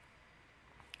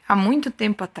Há muito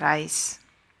tempo atrás,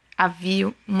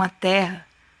 havia uma terra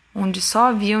onde só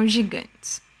haviam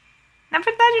gigantes. Na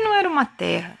verdade, não era uma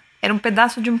terra, era um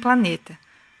pedaço de um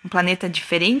planeta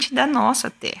diferente da nossa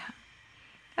Terra.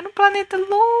 Era um planeta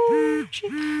longe.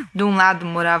 De um lado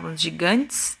moravam os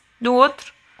gigantes, do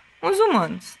outro, os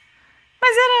humanos.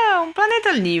 Mas era um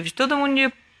planeta livre, todo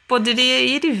mundo poderia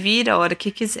ir e vir a hora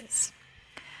que quisesse.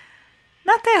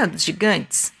 Na Terra dos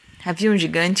Gigantes, havia um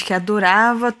gigante que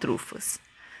adorava trufas.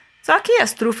 Só que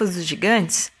as trufas dos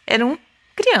gigantes eram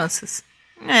crianças.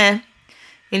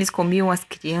 Eles comiam as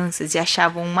crianças e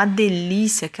achavam uma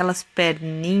delícia aquelas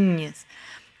perninhas,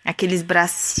 aqueles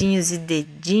bracinhos e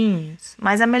dedinhos.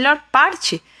 Mas a melhor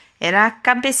parte era a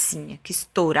cabecinha, que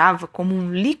estourava como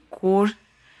um licor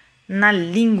na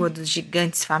língua dos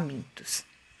gigantes famintos.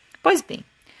 Pois bem,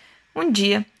 um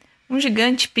dia, um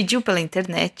gigante pediu pela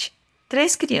internet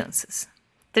 3 crianças,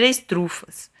 3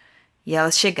 trufas, e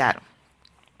elas chegaram.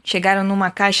 Chegaram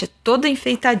numa caixa toda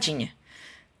enfeitadinha.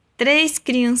 3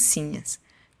 criancinhas.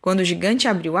 Quando o gigante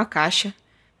abriu a caixa,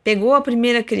 pegou a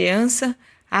primeira criança,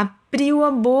 abriu a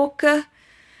boca.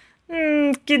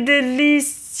 Que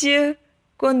delícia!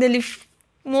 Quando ele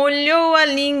molhou a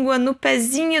língua no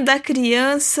pezinho da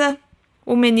criança,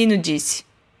 o menino disse: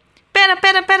 Pera!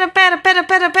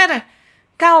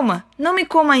 Calma, não me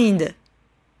coma ainda.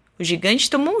 O gigante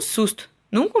tomou um susto.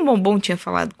 Nunca um bombom tinha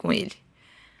falado com ele.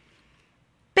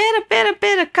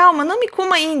 Pera, calma, não me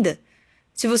coma ainda.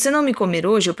 Se você não me comer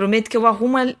hoje, eu prometo que eu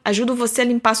ajudo você a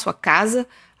limpar sua casa,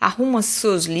 arrumo os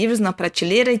seus livros na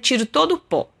prateleira e tiro todo o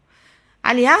pó.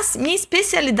 Aliás, minha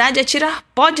especialidade é tirar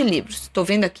pó de livros. Estou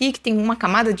vendo aqui que tem uma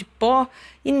camada de pó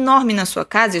enorme na sua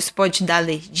casa. Isso pode te dar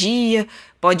alergia,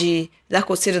 pode dar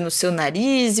coceira no seu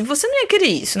nariz. E você não ia querer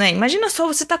isso, né? Imagina só,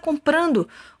 você está comprando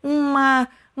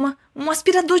um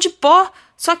aspirador de pó,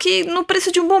 só que no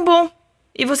preço de um bombom.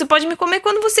 E você pode me comer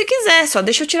quando você quiser, só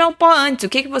deixa eu tirar o pó antes. O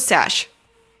que você acha?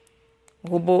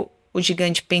 O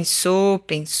gigante pensou.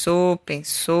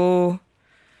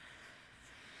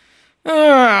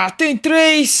 Tem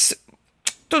 3.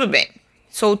 Tudo bem.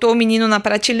 Soltou o menino na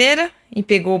prateleira e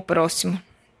pegou o próximo.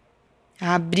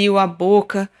 Abriu a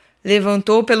boca,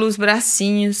 levantou pelos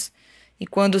bracinhos e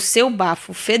quando seu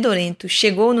bafo fedorento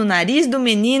chegou no nariz do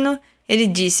menino, ele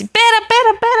disse: Pera!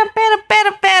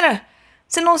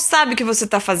 Você não sabe o que você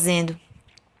está fazendo.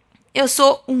 Eu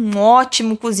sou um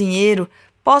ótimo cozinheiro.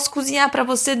 Posso cozinhar para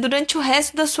você durante o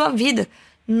resto da sua vida.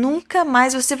 Nunca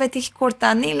mais você vai ter que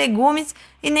cortar nem legumes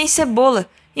e nem cebola.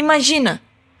 Imagina!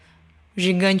 O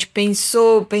gigante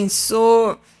pensou.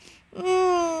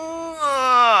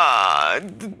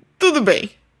 Tudo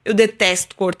bem. Eu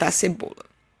detesto cortar cebola.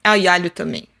 E alho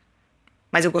também.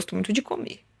 Mas eu gosto muito de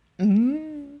comer.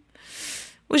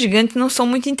 Os gigantes não são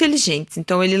muito inteligentes,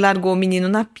 então ele largou o menino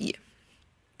na pia.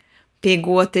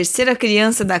 Pegou a terceira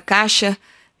criança da caixa,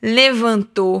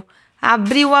 levantou,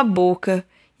 abriu a boca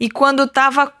e quando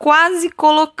estava quase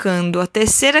colocando a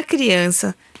terceira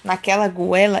criança naquela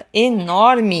goela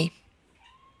enorme,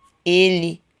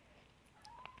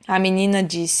 a menina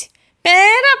disse: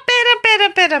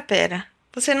 Pera.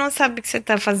 Você não sabe o que você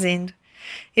está fazendo.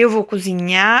 Eu vou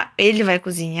cozinhar, ele vai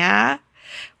cozinhar,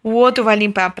 o outro vai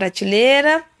limpar a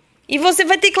prateleira e você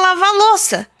vai ter que lavar a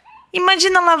louça.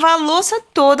 Imagina lavar a louça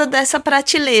toda dessa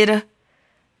prateleira.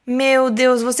 Meu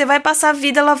Deus, você vai passar a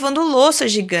vida lavando louça,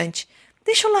 gigante.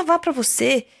 Deixa eu lavar para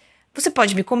você. Você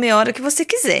pode me comer a hora que você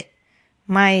quiser.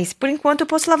 Mas, por enquanto, eu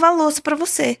posso lavar a louça para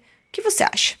você. O que você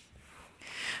acha?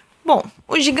 Bom,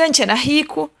 o gigante era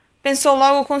rico, pensou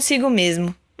logo consigo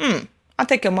mesmo.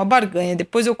 Até que é uma barganha,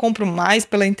 depois eu compro mais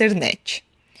pela internet.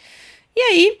 E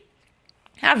aí,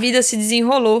 a vida se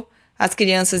desenrolou. As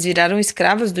crianças viraram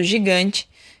escravas do gigante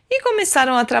e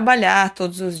começaram a trabalhar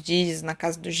todos os dias na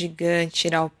casa do gigante,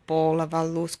 tirar o pó, lavar a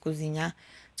louça, cozinhar.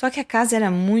 Só que a casa era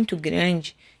muito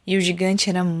grande e o gigante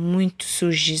era muito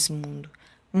sugismundo,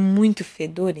 muito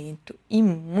fedorento e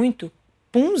muito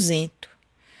punzento.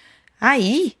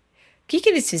 Aí, o que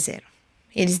eles fizeram?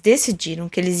 Eles decidiram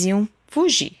que eles iam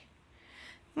fugir.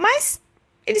 Mas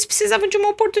eles precisavam de uma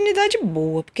oportunidade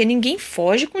boa, porque ninguém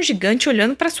foge com o gigante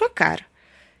olhando para sua cara.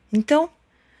 Então,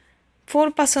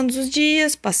 foram passando os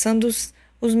dias, passando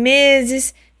os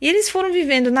meses, e eles foram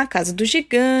vivendo na casa do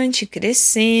gigante,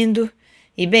 crescendo.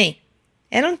 E bem,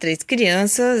 eram 3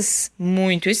 crianças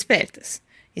muito espertas,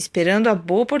 esperando a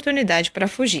boa oportunidade para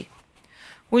fugir.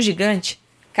 O gigante,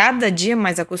 cada dia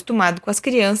mais acostumado com as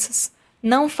crianças,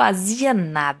 não fazia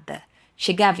nada.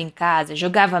 Chegava em casa,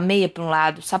 jogava meia para um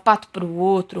lado, sapato para o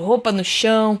outro, roupa no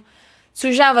chão,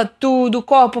 sujava tudo,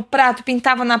 copo, prato,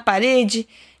 pintava na parede.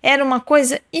 Era uma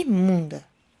coisa imunda.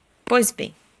 Pois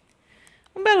bem,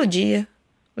 um belo dia,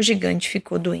 o gigante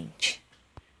ficou doente.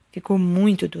 Ficou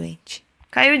muito doente.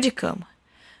 Caiu de cama.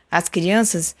 As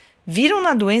crianças viram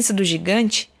na doença do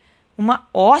gigante uma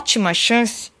ótima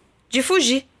chance de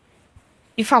fugir.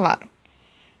 E falaram: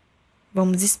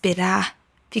 vamos esperar,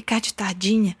 ficar de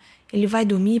tardinha. Ele vai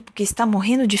dormir porque está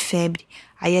morrendo de febre.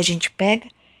 Aí a gente pega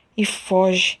e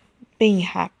foge bem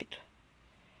rápido.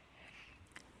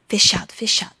 Fechado,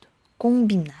 fechado.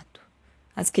 Combinado.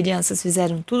 As crianças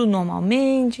fizeram tudo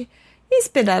normalmente e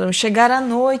esperaram chegar a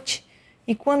noite.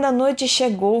 E quando a noite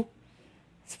chegou,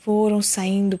 foram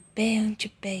saindo pé ante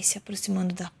pé e se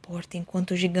aproximando da porta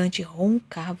enquanto o gigante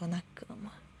roncava na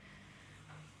cama.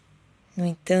 No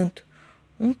entanto,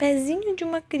 um pezinho de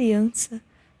uma criança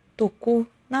tocou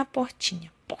na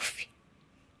portinha. Pof!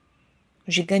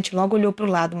 O gigante logo olhou para o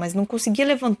lado, mas não conseguia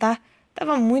levantar.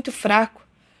 Estava muito fraco.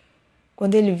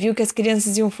 Quando ele viu que as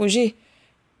crianças iam fugir: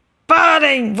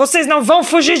 parem! Vocês não vão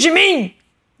fugir de mim!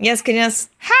 E as crianças: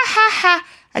 ha, ha, ha!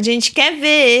 A gente quer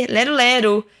ver, lero,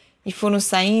 lero. E foram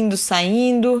saindo.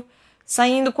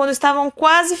 Quando estavam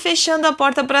quase fechando a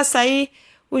porta para sair,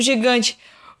 o gigante: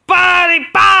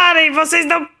 parem! Vocês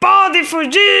não podem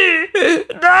fugir!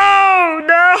 Não!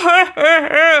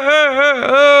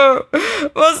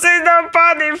 Vocês não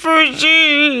podem fugir!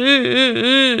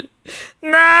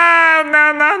 Não!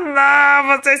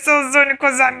 Vocês são os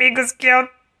únicos amigos que eu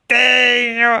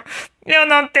tenho! Eu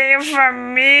não tenho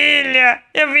família!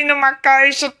 Eu vim numa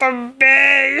caixa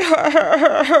também!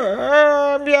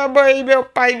 Minha mãe e meu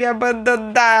pai me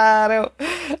abandonaram!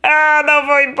 Não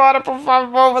vou embora, por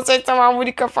favor! Vocês são a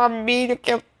única família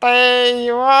que eu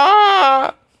tenho!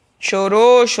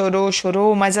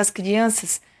 Chorou, mas as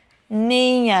crianças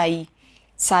nem aí.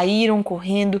 Saíram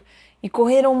correndo e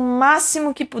correram o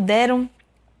máximo que puderam,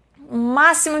 o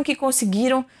máximo que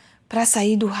conseguiram para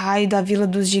sair do raio da Vila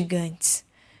dos Gigantes.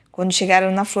 Quando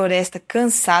chegaram na floresta,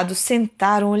 cansados,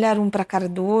 sentaram, olharam um para a cara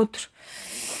do outro.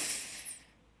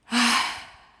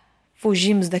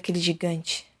 Fugimos daquele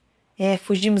gigante.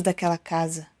 Fugimos daquela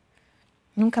casa.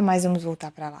 Nunca mais vamos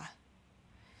voltar para lá.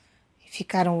 E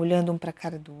ficaram olhando um para a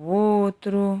cara do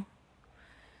outro.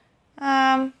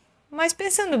 Mas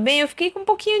pensando bem, eu fiquei com um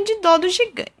pouquinho de dó do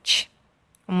gigante.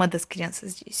 Uma das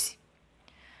crianças disse.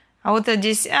 A outra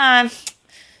disse: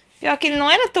 pior que ele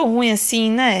não era tão ruim assim,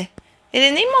 né?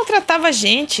 Ele nem maltratava a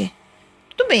gente.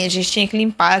 Tudo bem, a gente tinha que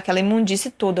limpar aquela imundície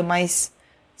toda, mas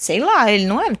sei lá, ele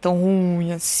não era tão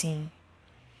ruim assim.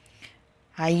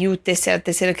 Aí a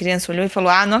terceira criança olhou e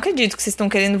falou: não acredito que vocês estão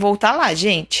querendo voltar lá,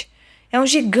 gente. É um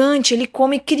gigante, ele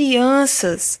come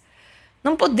crianças.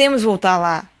 Não podemos voltar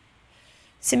lá.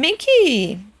 Se bem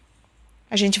que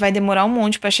a gente vai demorar um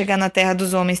monte para chegar na terra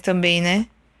dos homens também, né?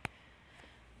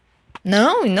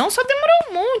 Não, e não só demorar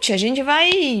um monte, a gente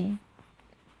vai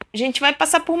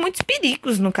passar por muitos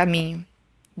perigos no caminho,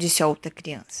 disse a outra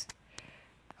criança.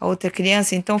 A outra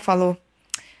criança então falou: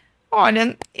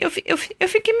 olha, eu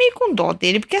fiquei meio com dó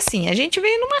dele, porque assim, a gente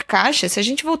veio numa caixa. Se a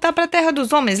gente voltar para a terra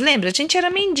dos homens, lembra? A gente era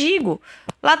mendigo.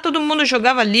 Lá todo mundo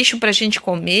jogava lixo pra gente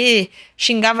comer,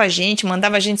 xingava a gente,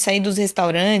 mandava a gente sair dos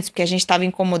restaurantes, porque a gente estava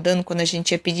incomodando quando a gente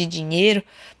ia pedir dinheiro.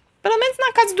 Pelo menos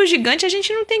na casa do gigante a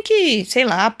gente não tem que, sei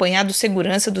lá, apanhar do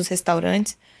segurança dos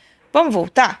restaurantes. Vamos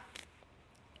voltar?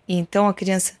 E então a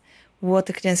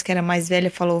outra criança que era mais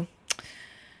velha falou: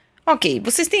 ok,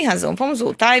 vocês têm razão, vamos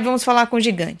voltar e vamos falar com o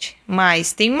gigante.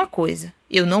 Mas tem uma coisa,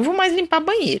 eu não vou mais limpar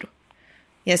banheiro.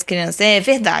 E as crianças: é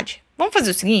verdade, vamos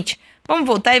fazer o seguinte, vamos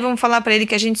voltar e vamos falar pra ele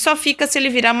que a gente só fica se ele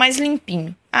virar mais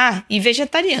limpinho. E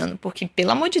vegetariano, porque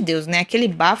pelo amor de Deus, né, aquele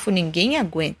bafo ninguém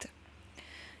aguenta.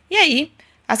 E aí,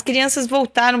 as crianças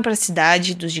voltaram para a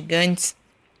cidade dos gigantes.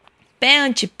 Pé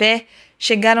ante pé,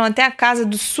 chegaram até a casa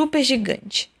do super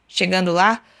gigante. Chegando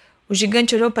lá, o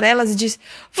gigante olhou para elas e disse: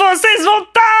 vocês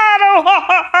voltaram!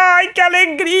 Ai, que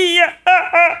alegria!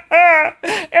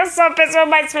 Eu sou a pessoa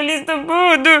mais feliz do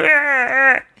mundo!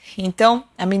 Então,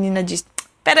 a menina disse: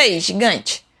 peraí,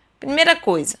 gigante. Primeira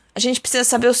coisa, a gente precisa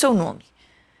saber o seu nome.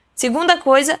 Segunda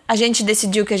coisa, a gente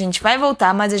decidiu que a gente vai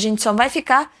voltar, mas a gente só vai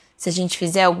ficar se a gente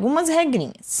fizer algumas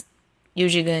regrinhas. E o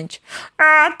gigante: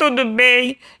 tudo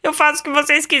bem, eu faço o que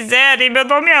vocês quiserem, meu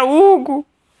nome é Hugo.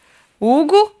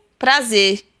 Hugo,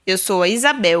 prazer, eu sou a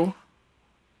Isabel.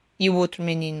 E o outro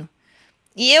menino: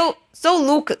 e eu sou o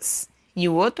Lucas. E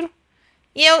o outro: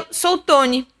 e eu sou o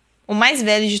Tony, o mais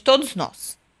velho de todos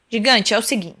nós. Gigante, é o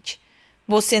seguinte,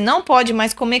 você não pode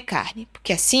mais comer carne,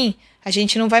 porque assim a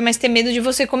gente não vai mais ter medo de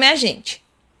você comer a gente.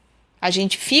 A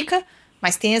gente fica,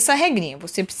 mas tem essa regrinha,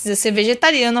 você precisa ser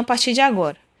vegetariano a partir de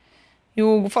agora. E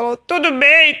o Hugo falou: tudo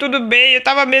bem, eu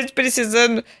tava mesmo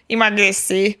precisando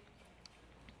emagrecer.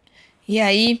 E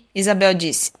aí Isabel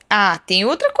disse: tem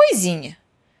outra coisinha.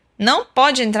 Não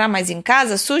pode entrar mais em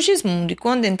casa sugismundo. E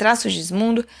quando entrar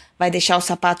sugismundo, vai deixar o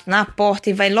sapato na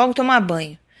porta e vai logo tomar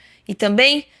banho. E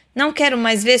também não quero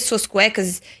mais ver suas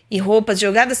cuecas e roupas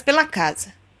jogadas pela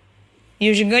casa. E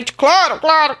o gigante, claro,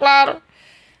 claro, claro.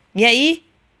 E aí,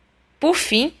 por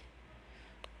fim,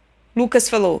 Lucas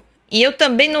falou, e eu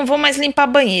também não vou mais limpar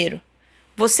banheiro.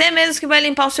 Você mesmo que vai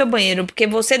limpar o seu banheiro, porque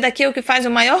você daqui é o que faz o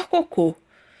maior cocô.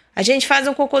 A gente faz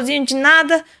um cocôzinho de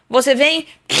nada, você vem,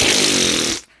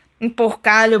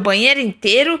 emporcalha o banheiro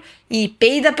inteiro e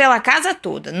peida pela casa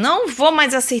toda. Não vou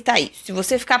mais aceitar isso. Se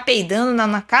você ficar peidando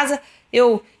na casa,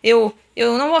 eu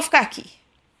não vou ficar aqui.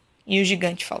 E o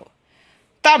gigante falou,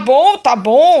 tá bom, tá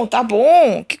bom, tá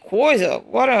bom. Que coisa,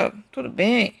 agora tudo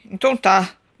bem. Então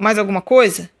tá, mais alguma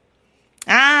coisa?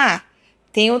 Ah,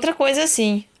 tem outra coisa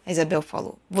sim, a Isabel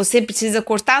falou. Você precisa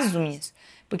cortar as unhas,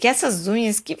 porque essas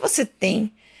unhas que você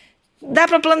tem, dá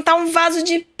para plantar um vaso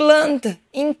de planta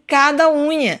em cada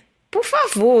unha. Por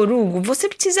favor, Hugo, você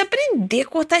precisa aprender a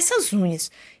cortar essas unhas.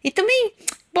 E também,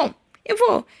 bom, eu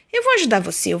vou ajudar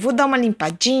você. Eu vou dar uma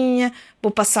limpadinha,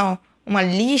 vou passar uma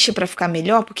lixa para ficar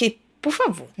melhor, porque, por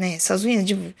favor, né, essas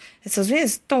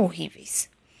unhas estão horríveis.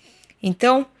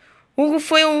 Então, Hugo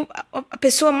foi a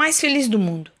pessoa mais feliz do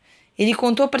mundo. Ele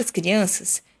contou para as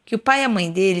crianças que o pai e a mãe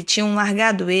dele tinham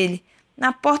largado ele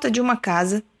na porta de uma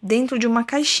casa, dentro de uma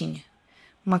caixinha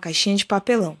de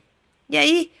papelão. E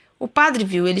aí, o padre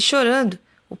viu ele chorando,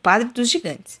 o padre dos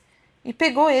gigantes, e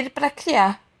pegou ele para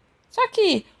criar. Só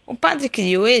que o padre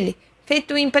criou ele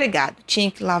feito um empregado. Tinha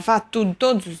que lavar tudo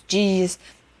todos os dias,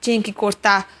 tinha que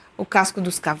cortar o casco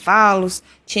dos cavalos,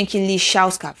 tinha que lixar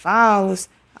os cavalos,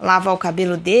 lavar o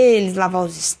cabelo deles, lavar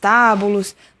os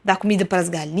estábulos, dar comida para as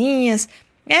galinhas.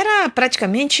 Era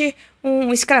praticamente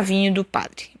um escravinho do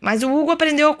padre. Mas o Hugo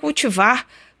aprendeu a cultivar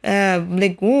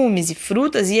legumes e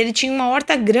frutas, e ele tinha uma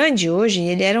horta grande hoje.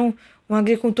 Ele era um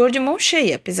agricultor de mão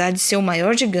cheia, apesar de ser o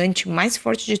maior gigante, o mais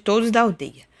forte de todos da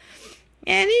aldeia.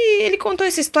 Ele contou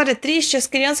essa história triste, as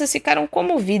crianças ficaram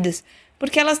comovidas,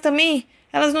 porque elas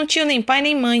não tinham nem pai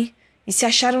nem mãe, e se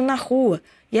acharam na rua,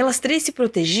 e elas três se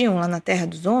protegiam lá na terra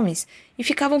dos homens, e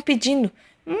ficavam pedindo,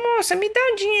 moça, me dá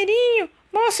um dinheirinho,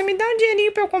 moça, me dá um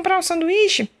dinheirinho para eu comprar um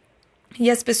sanduíche.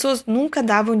 E as pessoas nunca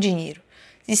davam dinheiro.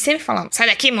 E sempre falavam, sai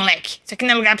daqui, moleque, isso aqui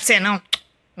não é lugar pra você não,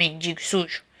 mendigo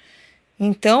sujo.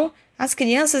 Então, as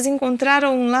crianças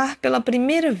encontraram um lar pela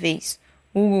primeira vez.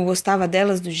 Hugo gostava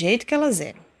delas do jeito que elas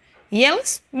eram. E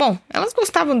elas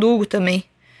gostavam do Hugo também.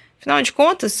 Afinal de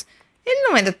contas, ele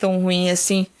não era tão ruim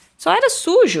assim, só era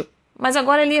sujo, mas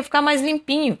agora ele ia ficar mais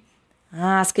limpinho.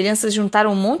 As crianças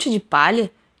juntaram um monte de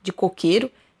palha, de coqueiro,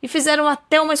 e fizeram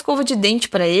até uma escova de dente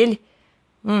para ele.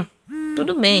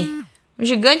 Tudo bem. O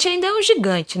gigante ainda é um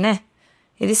gigante, né?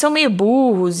 Eles são meio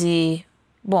burros e...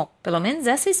 Bom, pelo menos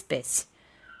essa espécie.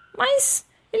 Mas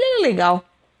ele era legal.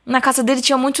 Na casa dele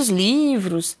tinha muitos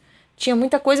livros, tinha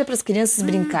muita coisa para as crianças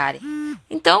brincarem.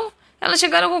 Então, elas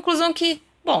chegaram à conclusão que,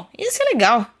 bom, ia ser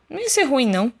legal, não ia ser ruim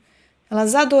não.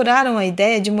 Elas adoraram a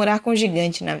ideia de morar com o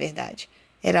gigante, na verdade.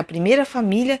 Era a primeira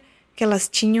família que elas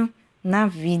tinham na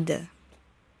vida.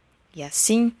 E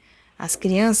assim, as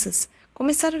crianças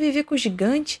começaram a viver com o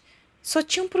gigante. Só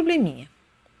tinha um probleminha.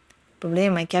 O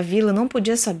problema é que a vila não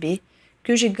podia saber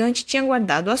que o gigante tinha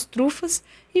guardado as trufas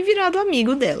e virado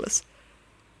amigo delas.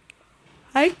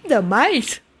 Ainda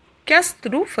mais que as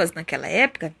trufas naquela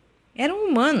época eram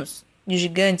humanos e os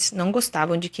gigantes não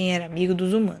gostavam de quem era amigo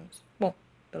dos humanos. Bom,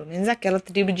 pelo menos aquela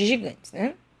tribo de gigantes,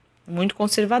 né? Muito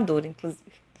conservadora, inclusive.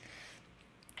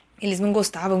 Eles não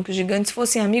gostavam que os gigantes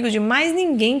fossem amigos de mais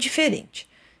ninguém diferente.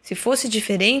 Se fosse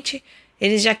diferente,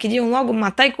 eles já queriam logo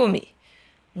matar e comer.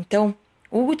 Então,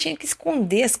 Hugo tinha que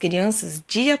esconder as crianças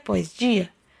dia após dia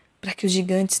para que os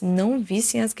gigantes não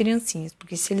vissem as criancinhas,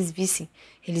 porque se eles vissem,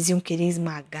 eles iam querer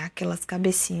esmagar aquelas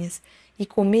cabecinhas e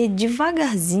comer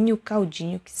devagarzinho o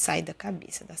caldinho que sai da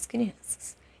cabeça das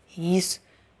crianças. E isso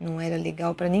não era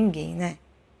legal para ninguém, né?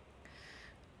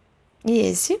 E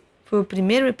esse foi o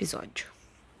primeiro episódio.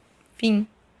 Fim.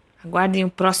 Aguardem o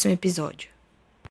próximo episódio.